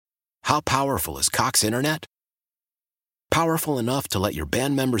How powerful is Cox Internet? Powerful enough to let your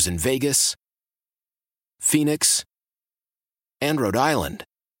band members in Vegas, Phoenix, and Rhode Island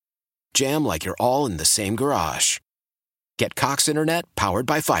jam like you're all in the same garage. Get Cox Internet powered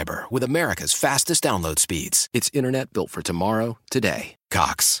by fiber with America's fastest download speeds. It's internet built for tomorrow, today.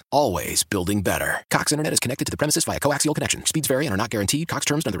 Cox, always building better. Cox Internet is connected to the premises via coaxial connection. Speeds vary and are not guaranteed. Cox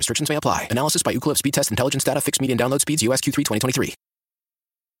terms and other restrictions may apply. Analysis by Ookla Speed Test Intelligence Data. Fixed median download speeds. US Q3 2023.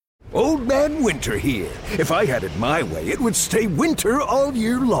 Old Man Winter here. If I had it my way, it would stay winter all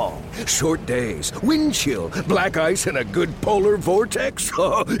year long. Short days, wind chill, black ice, and a good polar vortex.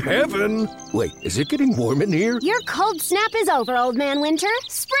 Oh, heaven. Wait, is it getting warm in here? Your cold snap is over, Old Man Winter.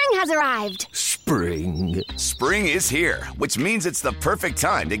 Spring has arrived. Spring. Spring is here, which means it's the perfect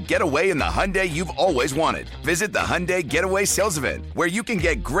time to get away in the Hyundai you've always wanted. Visit the Hyundai Getaway Sales Event, where you can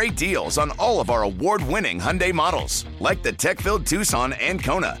get great deals on all of our award-winning Hyundai models, like the tech-filled Tucson and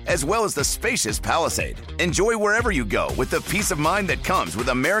Kona, as well as the spacious Palisade. Enjoy wherever you go with the peace of mind that comes with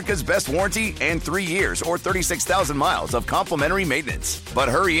America's best warranty and 3 years or 36,000 miles of complimentary maintenance. But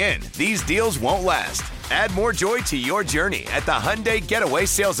hurry in, these deals won't last. Add more joy to your journey at the Hyundai Getaway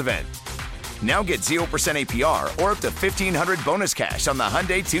Sales Event. Now get 0% APR or up to $1,500 bonus cash on the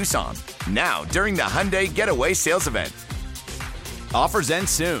Hyundai Tucson. Now, during the Hyundai Getaway Sales Event. Offers end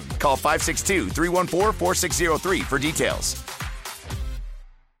soon. Call 562-314-4603 for details.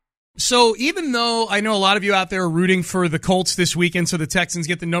 So even though I know a lot of you out there are rooting for the Colts this weekend so the Texans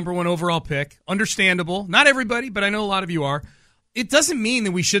get the number 1 overall pick, understandable. Not everybody, but I know a lot of you are. It doesn't mean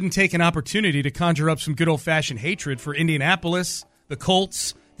that we shouldn't take an opportunity to conjure up some good old-fashioned hatred for Indianapolis, the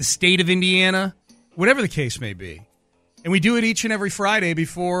Colts, the state of Indiana, whatever the case may be. And we do it each and every Friday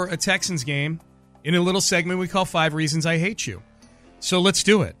before a Texans game in a little segment we call 5 Reasons I Hate You. So let's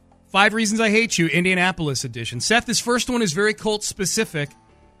do it. 5 Reasons I Hate You, Indianapolis edition. Seth, this first one is very Colts-specific.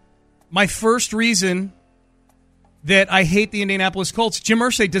 My first reason that I hate the Indianapolis Colts, Jim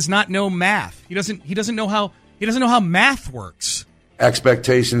Irsay does not know math. He doesn't know how math works.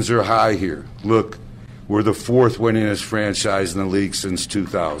 Expectations are high here. Look, we're the 4th winningest franchise in the league since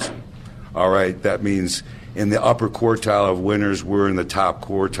 2000. All right, that means in the upper quartile of winners, we're in the top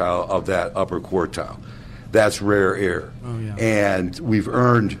quartile of that upper quartile. That's rare air. Oh, yeah. And we've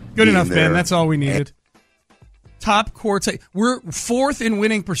earned good enough, there. Ben. That's all we needed. Top quartile. We're 4th in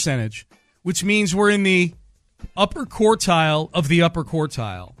winning percentage, which means we're in the upper quartile of the upper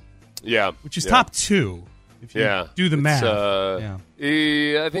quartile. Yeah. Which is top 2, if you do the math. I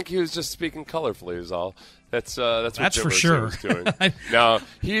think he was just speaking colorfully is all. That's what Jim for sure. was doing. No,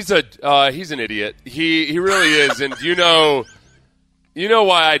 he's an idiot. He really is. And you know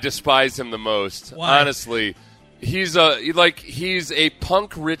why I despise him the most? Why? Honestly. He's a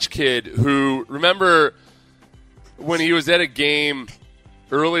punk rich kid who, remember when he was at a game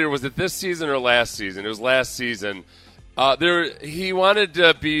earlier, was it this season or last season? It was last season. He wanted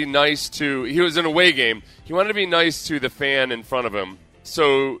to be nice to – he was in an away game. He wanted to be nice to the fan in front of him.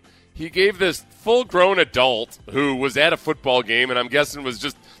 So he gave this full-grown adult who was at a football game and I'm guessing was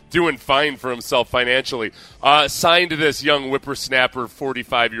just doing fine for himself financially, signed to this young whippersnapper,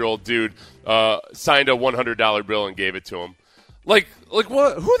 45-year-old dude, signed a $100 bill and gave it to him. Like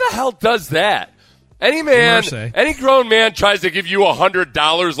what? Who the hell does that? Any grown man tries to give you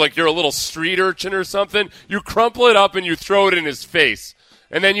 $100 like you're a little street urchin or something, you crumple it up and you throw it in his face.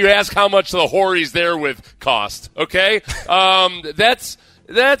 And then you ask how much the whore he's there with cost, okay? That's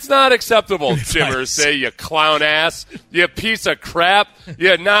not acceptable, Jim Irsay, you clown ass, you piece of crap.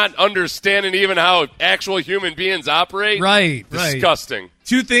 You're not understanding even how actual human beings operate. Right. Disgusting.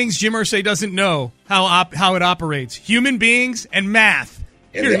 2 things Jim Irsay doesn't know how it operates. Human beings and math.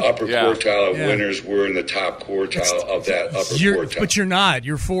 In the upper quartile of winners, we're in the top quartile of that upper quartile. But you're not.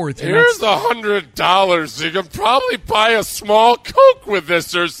 You're 4th. Here's the $100. You can probably buy a small Coke with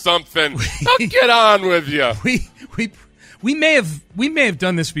this or something. Now get on with you. We may have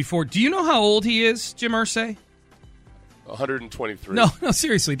done this before. Do you know how old he is, Jim Irsay? 123. No,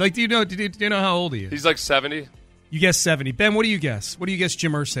 seriously. Like, do you know how old he is? He's like 70. You guess 70. Ben, what do you guess? What do you guess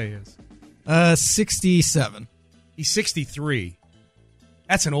Jim Irsay is? 67. He's 63.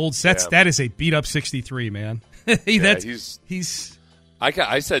 That's an old set. That is a beat up 63, man. He's.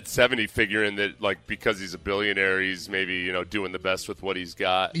 I said 70, figuring that like because he's a billionaire, he's maybe doing the best with what he's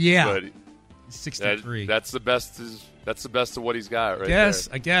got. Yeah, but 63. That's the best. That's the best of what he's got, right?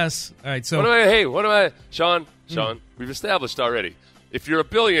 I guess. All right. So Sean? We've established already. If you're a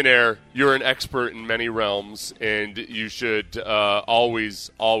billionaire, you're an expert in many realms, and you should always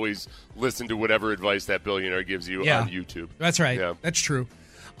listen to whatever advice that billionaire gives you on YouTube. That's right. Yeah. That's true.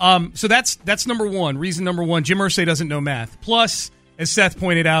 So that's number 1. Reason number 1, Jim Irsay doesn't know math. Plus, as Seth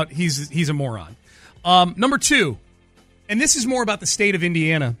pointed out, he's a moron. Number 2, and this is more about the state of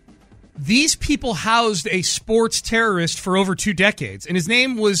Indiana. These people housed a sports terrorist for over 2 decades, and his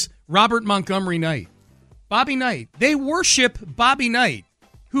name was Robert Montgomery Knight. Bobby Knight. They worship Bobby Knight,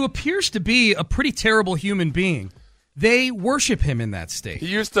 who appears to be a pretty terrible human being. They worship him in that state. He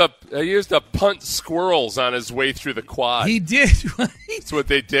used to punt squirrels on his way through the quad. He did. That's what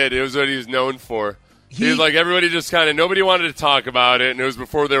they did. It was what he was known for. He was like, everybody just kind of, nobody wanted to talk about it, and it was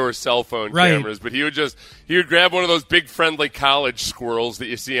before there were cell phone cameras. But he would grab one of those big friendly college squirrels that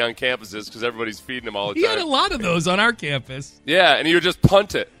you see on campuses because everybody's feeding them all the time. He had a lot of those on our campus. Yeah, and he would just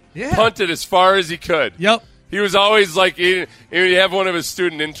punt it. Yeah. Punt it as far as he could. Yep. He was always like, he'd have one of his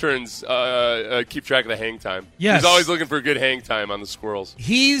student interns keep track of the hang time. Yes. He's always looking for a good hang time on the squirrels.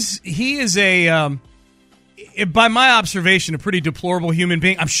 He is a, by my observation, a pretty deplorable human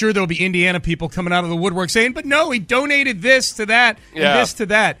being. I'm sure there'll be Indiana people coming out of the woodwork saying, but no, he donated this to that and this to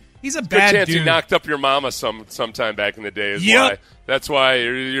that. He's a bad good chance dude. He knocked up your mama sometime back in the day. Yep. That's why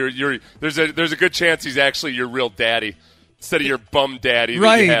there's a good chance he's actually your real daddy. Instead of your bum daddy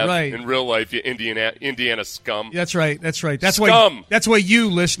that you have in real life, you Indiana scum. That's right. That's Scum. why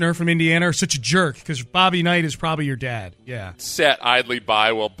you, listener from Indiana, are such a jerk, because Bobby Knight is probably your dad. Yeah. Sat idly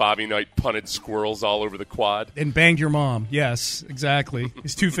by while Bobby Knight punted squirrels all over the quad. And banged your mom. Yes, exactly.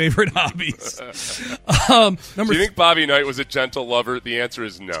 His 2 favorite hobbies. Do you think Bobby Knight was a gentle lover? The answer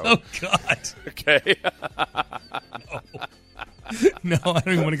is no. Oh, God. Okay. No, I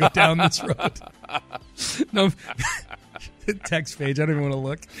don't even want to go down this road. No. Text page. I don't even want to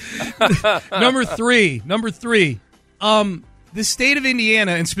look. Number three. The state of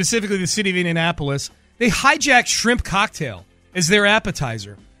Indiana, and specifically the city of Indianapolis, they hijacked shrimp cocktail as their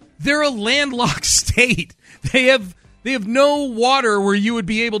appetizer. They're a landlocked state. They have no water where you would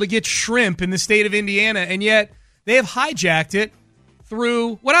be able to get shrimp in the state of Indiana, and yet they have hijacked it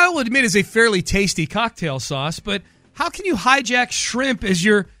through what I will admit is a fairly tasty cocktail sauce. But how can you hijack shrimp as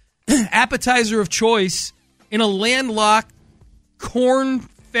your appetizer of choice in a landlocked,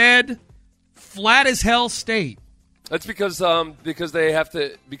 corn-fed, flat-as-hell state? That's because they have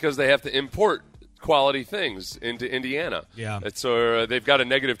to import quality things into Indiana. Yeah. So they've got a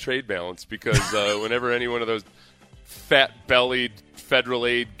negative trade balance because whenever any one of those fat-bellied federal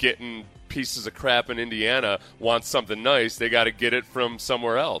aid getting pieces of crap in Indiana wants something nice, they got to get it from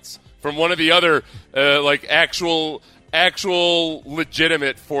somewhere else, from one of the other actual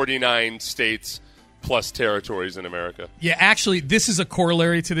legitimate 49 states plus territories in America. Yeah, actually, this is a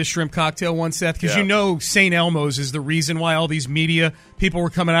corollary to the shrimp cocktail one, Seth, because you know St. Elmo's is the reason why all these media people were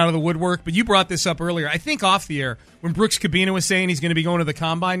coming out of the woodwork. But you brought this up earlier, I think off the air, when Brooks Cabina was saying he's going to be going to the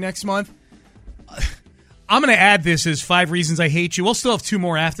Combine next month. I'm going to add this as 5 reasons I hate you. We'll still have 2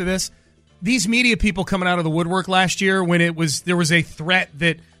 more after this. These media people coming out of the woodwork last year when there was a threat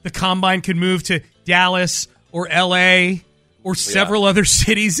that the Combine could move to Dallas or L.A., or several other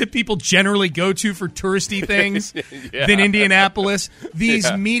cities that people generally go to for touristy things than Indianapolis.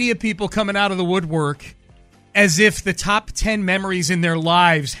 These media people coming out of the woodwork as if the top 10 memories in their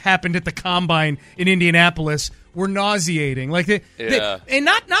lives happened at the Combine in Indianapolis were nauseating. And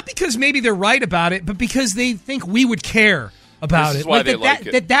not because maybe they're right about it, but because they think we would care about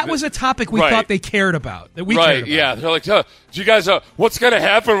it. That was a topic we thought they cared about. That we cared about. Yeah. They're like, do you guys, what's going to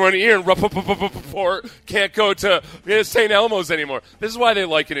happen when Ian Rappaport can't go to St. Elmo's anymore? This is why they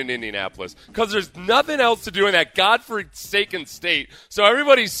like it in Indianapolis, because there's nothing else to do in that godforsaken state. So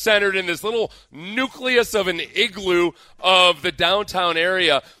everybody's centered in this little nucleus of an igloo of the downtown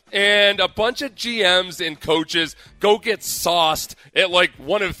area. And a bunch of GMs and coaches go get sauced at like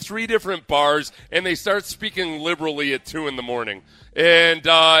one of 3 different bars, and they start speaking liberally at 2 a.m. And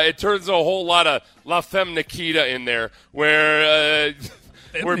it turns a whole lot of La Femme Nikita in there, where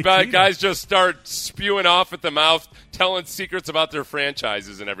guys just start spewing off at the mouth, telling secrets about their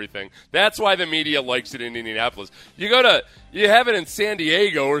franchises and everything. That's why the media likes it in Indianapolis. You have it in San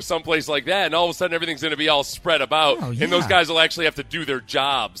Diego or someplace like that, and all of a sudden everything's going to be all spread about, and those guys will actually have to do their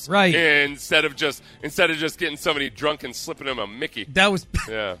jobs, right? Instead of just getting somebody drunk and slipping them a Mickey. That was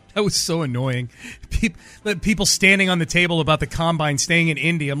so annoying. People standing on the table about the Combine staying in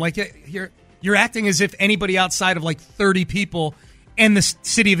Indy. I'm like, you're acting as if anybody outside of like 30 people and the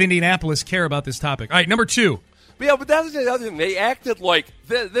city of Indianapolis care about this topic. All right, number 2. Yeah, but that was the other thing. They acted like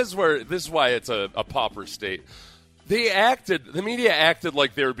this is why it's a pauper state. The media acted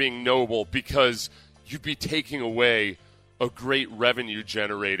like they were being noble because you'd be taking away a great revenue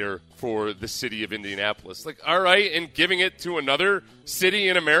generator for the city of Indianapolis. Like, all right, and giving it to another city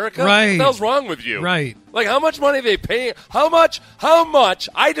in America? Right. What the hell's wrong with you? Right. Like, how much money are they paying? How much,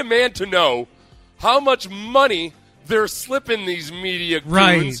 I demand to know how much money they're slipping these media goons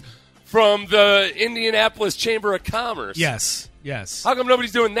Right. from the Indianapolis Chamber of Commerce. Yes. How come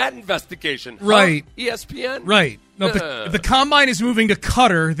nobody's doing that investigation? Right. Huh? ESPN? Right. No, if the combine is moving to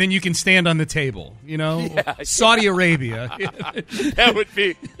Qatar, then you can stand on the table. Yeah. Saudi Arabia. That would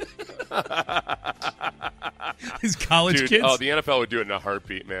be. His college Dude, kids. oh, the NFL would do it in a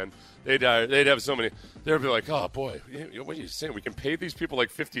heartbeat, man. They'd have so many. They'd be like, oh, boy, what are you saying? We can pay these people like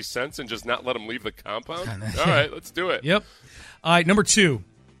 50 cents and just not let them leave the compound? All right, let's do it. Yep. All right, number 2.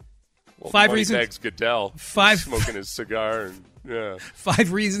 Well, 5 reasons. Moneybags Goodell. 5 smoking his cigar. And, yeah.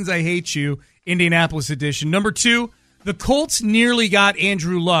 5 reasons I hate you, Indianapolis edition. Number 2, the Colts nearly got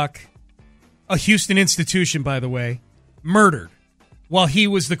Andrew Luck, a Houston institution, by the way, murdered while he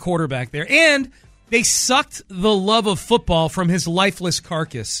was the quarterback there. And they sucked the love of football from his lifeless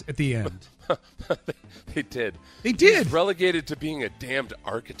carcass at the end. They did. They did. He's relegated to being a damned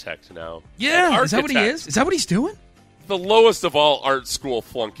architect now. Yeah, is that what he is? Is that what he's doing? The lowest of all art school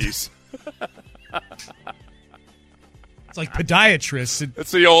flunkies. It's like podiatrists.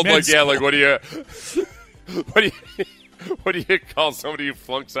 It's the old, med school. what do you call somebody who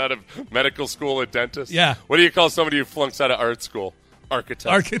flunks out of medical school? A dentist? Yeah. What do you call somebody who flunks out of art school?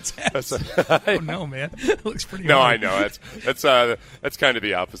 Architect. Oh no, man, it looks pretty. No, hard. I know that's kind of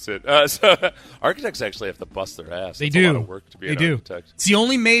the opposite. So architects actually have to bust their ass. They It's do. a lot of work to be an architect. It's the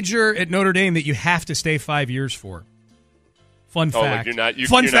only major at Notre Dame that you have to stay 5 years for. Fun Oh, like fact. you're not- you-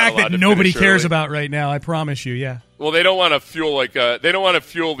 Fun you're not fact allowed that to nobody finish cares early. about right now. I promise you. Yeah. Well, they don't want to fuel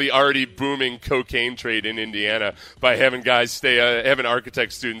the already booming cocaine trade in Indiana by having guys having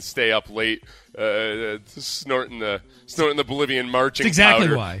architect students stay up late, snorting the Bolivian marching That's exactly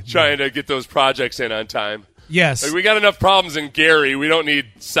powder, why. trying to get those projects in on time. Yes. Like, we got enough problems in Gary. We don't need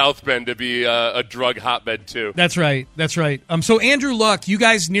South Bend to be a drug hotbed too. That's right. That's right. So Andrew Luck, you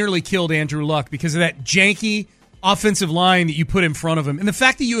guys nearly killed Andrew Luck because of that janky offensive line that you put in front of him, and the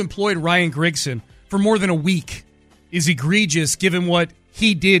fact that you employed Ryan Grigson for more than a week is egregious, given what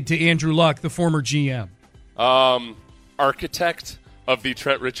he did to Andrew Luck, the former GM. Architect of the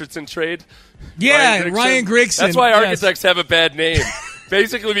Trent Richardson trade. Yeah, Ryan Grigson. That's why yes. architects have a bad name.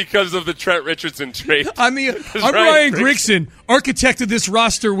 Basically because of the Trent Richardson trade. I'm Ryan Grigson, architect of this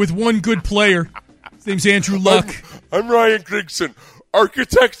roster with one good player. His name's Andrew Luck. I'm Ryan Grigson,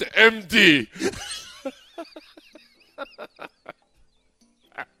 architect MD.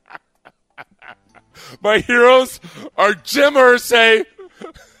 My heroes are Jim Irsay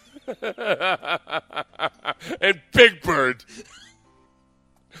and Big Bird.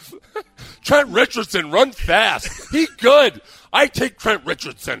 Trent Richardson runs fast. He good. I take Trent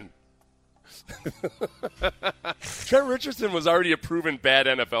Richardson. Trent Richardson was already a proven bad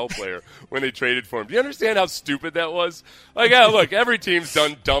NFL player when they traded for him. Do you understand how stupid that was? Like, look, every team's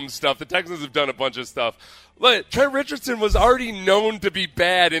done dumb stuff. The Texans have done a bunch of stuff. Look, Trent Richardson was already known to be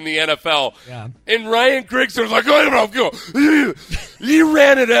bad in the NFL. Yeah. And Ryan Grigson was like, you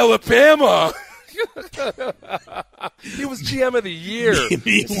ran at Alabama. He was GM of the year.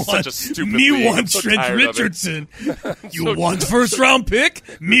 Such a stupid league. I'm so Trent tired of it. Richardson. You want first round pick?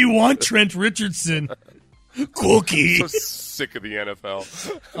 Me want Trent Richardson. Cookie. So sick of the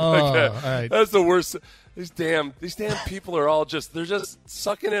NFL. All right. That's the worst. These damn people are all they're just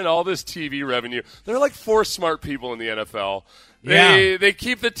sucking in all this TV revenue. They're like 4 smart people in the NFL. They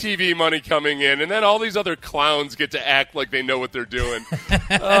keep the TV money coming in, and then all these other clowns get to act like they know what they're doing.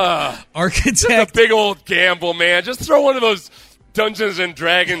 Architect. Just a big old gamble, man. Just throw one of those Dungeons and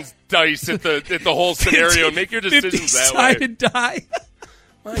Dragons dice at the whole scenario and make your decisions that way. Sided die.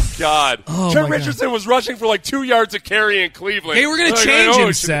 My God. Trent Richardson was rushing for like 2 yards of carry in Cleveland. Hey, we're going to Like, change I know him,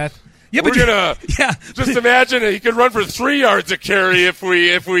 it should- Seth. Yeah, We're gonna just imagine he could run for 3 yards of carry if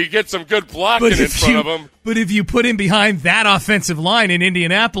we get some good blocking in front of him. But if you put him behind that offensive line in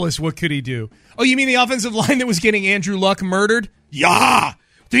Indianapolis, what could he do? Oh, you mean the offensive line that was getting Andrew Luck murdered? Yeah.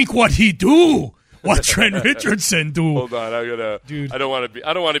 Think what he do. What Trent Richardson do? Hold on, Dude. I don't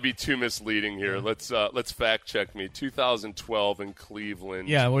want to be too misleading here. Let's fact check me. 2012 in Cleveland.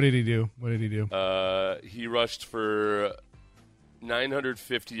 Yeah, what did he do? He rushed for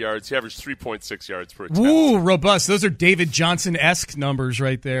 950 yards. He averaged 3.6 yards per attempt. Ooh, robust. Those are David Johnson-esque numbers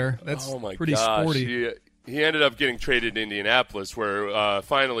right there. That's pretty sporty. He ended up getting traded to Indianapolis, where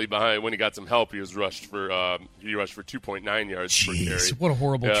finally, when he got some help, he rushed for 2.9 yards per carry. Jeez, what a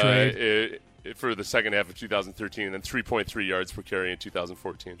horrible trade. For the second half of 2013, and then 3.3 yards per carry in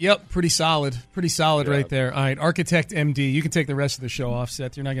 2014. Yep, pretty solid. Pretty solid right there. All right, Architect MD. You can take the rest of the show off,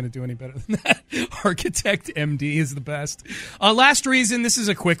 Seth. You're not going to do any better than that. Architect MD is the best. Last reason, this is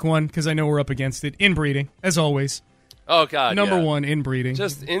a quick one because I know we're up against it. Inbreeding, as always. Oh, God, Number one, inbreeding.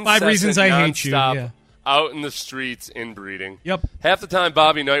 Just 5 reasons I hate you. Yeah. out in the streets inbreeding. Yep. Half the time,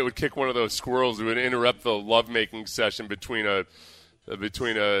 Bobby Knight would kick one of those squirrels who would interrupt the lovemaking session between a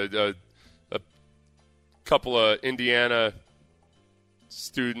couple of Indiana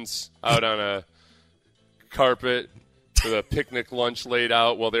students out on a carpet with a picnic lunch laid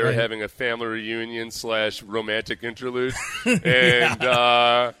out while they were having a family reunion / romantic interlude. And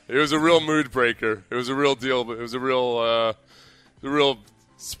it was a real mood breaker. It was a real deal. It was a real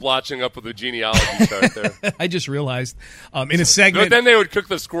splotching up of the genealogy chart there. I just realized in a segment. But then they would cook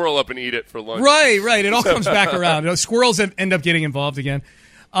the squirrel up and eat it for lunch. Right. It all comes back around. Squirrels end up getting involved again.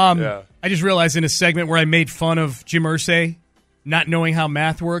 I just realized in a segment where I made fun of Jim Irsay not knowing how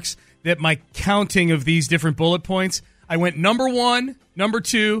math works, that my counting of these different bullet points, I went number 1, number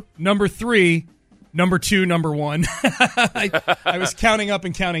 2, number 3, number 2, number 1. I was counting up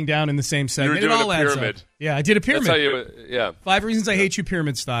and counting down in the same segment. You were doing it all a pyramid. adds up. Yeah, I did a pyramid. That's how 5 Reasons I Hate You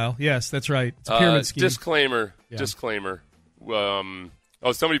pyramid style. Yes, that's right. It's a pyramid scheme. Disclaimer.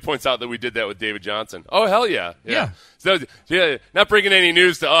 Somebody points out that we did that with David Johnson. Oh, hell yeah. So, not bringing any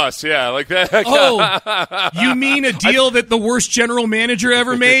news to us. Yeah, like that. Oh, you mean a deal that the worst general manager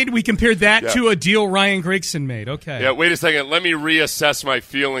ever made? We compared that to a deal Ryan Grigson made. Okay. Yeah, wait a second. Let me reassess my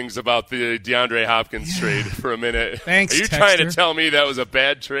feelings about the DeAndre Hopkins trade for a minute. Thanks, Are you Texter. trying to tell me that was a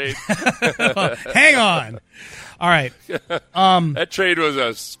bad trade? Hang on. All right. That trade was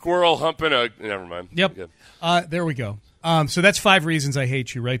a squirrel humping a... Never mind. Yep. There we go. So that's 5 Reasons I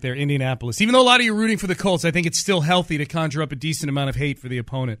Hate You right there, Indianapolis. Even though a lot of you are rooting for the Colts, I think it's still healthy to conjure up a decent amount of hate for the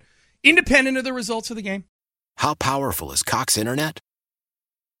opponent, independent of the results of the game. How powerful is Cox Internet?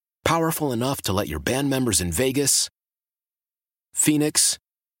 Powerful enough to let your band members in Vegas, Phoenix,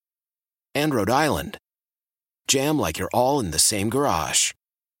 and Rhode Island jam like you're all in the same garage.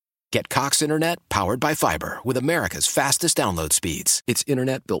 Get Cox Internet powered by fiber with America's fastest download speeds. It's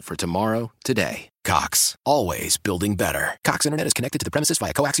internet built for tomorrow, today. Cox, always building better. Cox Internet is connected to the premises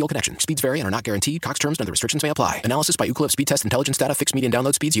via coaxial connection. Speeds vary and are not guaranteed. Cox terms and other restrictions may apply. Analysis by Ookla of Speed Test Intelligence data. Fixed median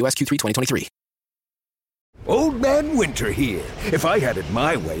download speeds. US Q3 2023. Old Man Winter here. If I had it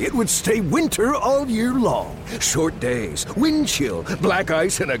my way, it would stay winter all year long. Short days, wind chill, black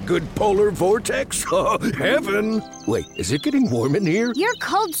ice, and a good polar vortex. Oh, heaven. Wait, is it getting warm in here? Your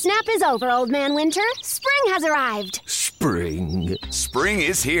cold snap is over, Old Man Winter. Spring has arrived. Spring. Spring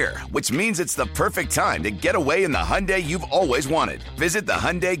is here, which means it's the perfect time to get away in the Hyundai you've always wanted. Visit the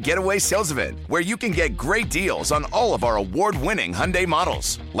Hyundai Getaway Sales Event, where you can get great deals on all of our award-winning Hyundai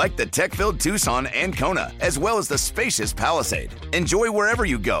models, like the tech-filled Tucson and Kona, as well as the spacious Palisade. Enjoy wherever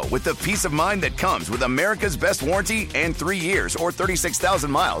you go with the peace of mind that comes with America's best warranty and 3 years or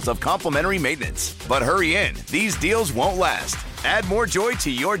 36,000 miles of complimentary maintenance. But hurry in, these deals won't last. Add more joy to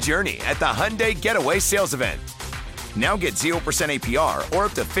your journey at the Hyundai Getaway Sales Event. Now get 0% APR or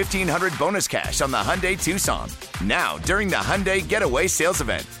up to $1,500 bonus cash on the Hyundai Tucson. Now, during the Hyundai Getaway Sales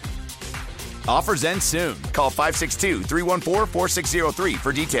Event. Offers end soon. Call 562-314-4603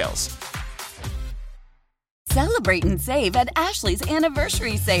 for details. Celebrate and save at Ashley's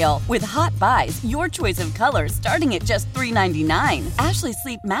Anniversary Sale. With Hot Buys, your choice of colors starting at just $3.99. Ashley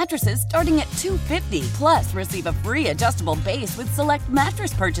Sleep mattresses starting at $2.50. Plus, receive a free adjustable base with select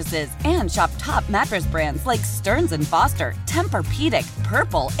mattress purchases. And shop top mattress brands like Stearns & Foster, Tempur-Pedic,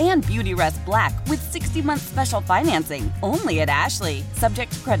 Purple, and Beautyrest Black with 60-month special financing. Only at Ashley.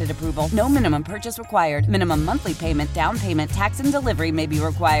 Subject to credit approval. No minimum purchase required. Minimum monthly payment, down payment, tax, and delivery may be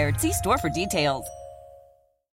required. See store for details.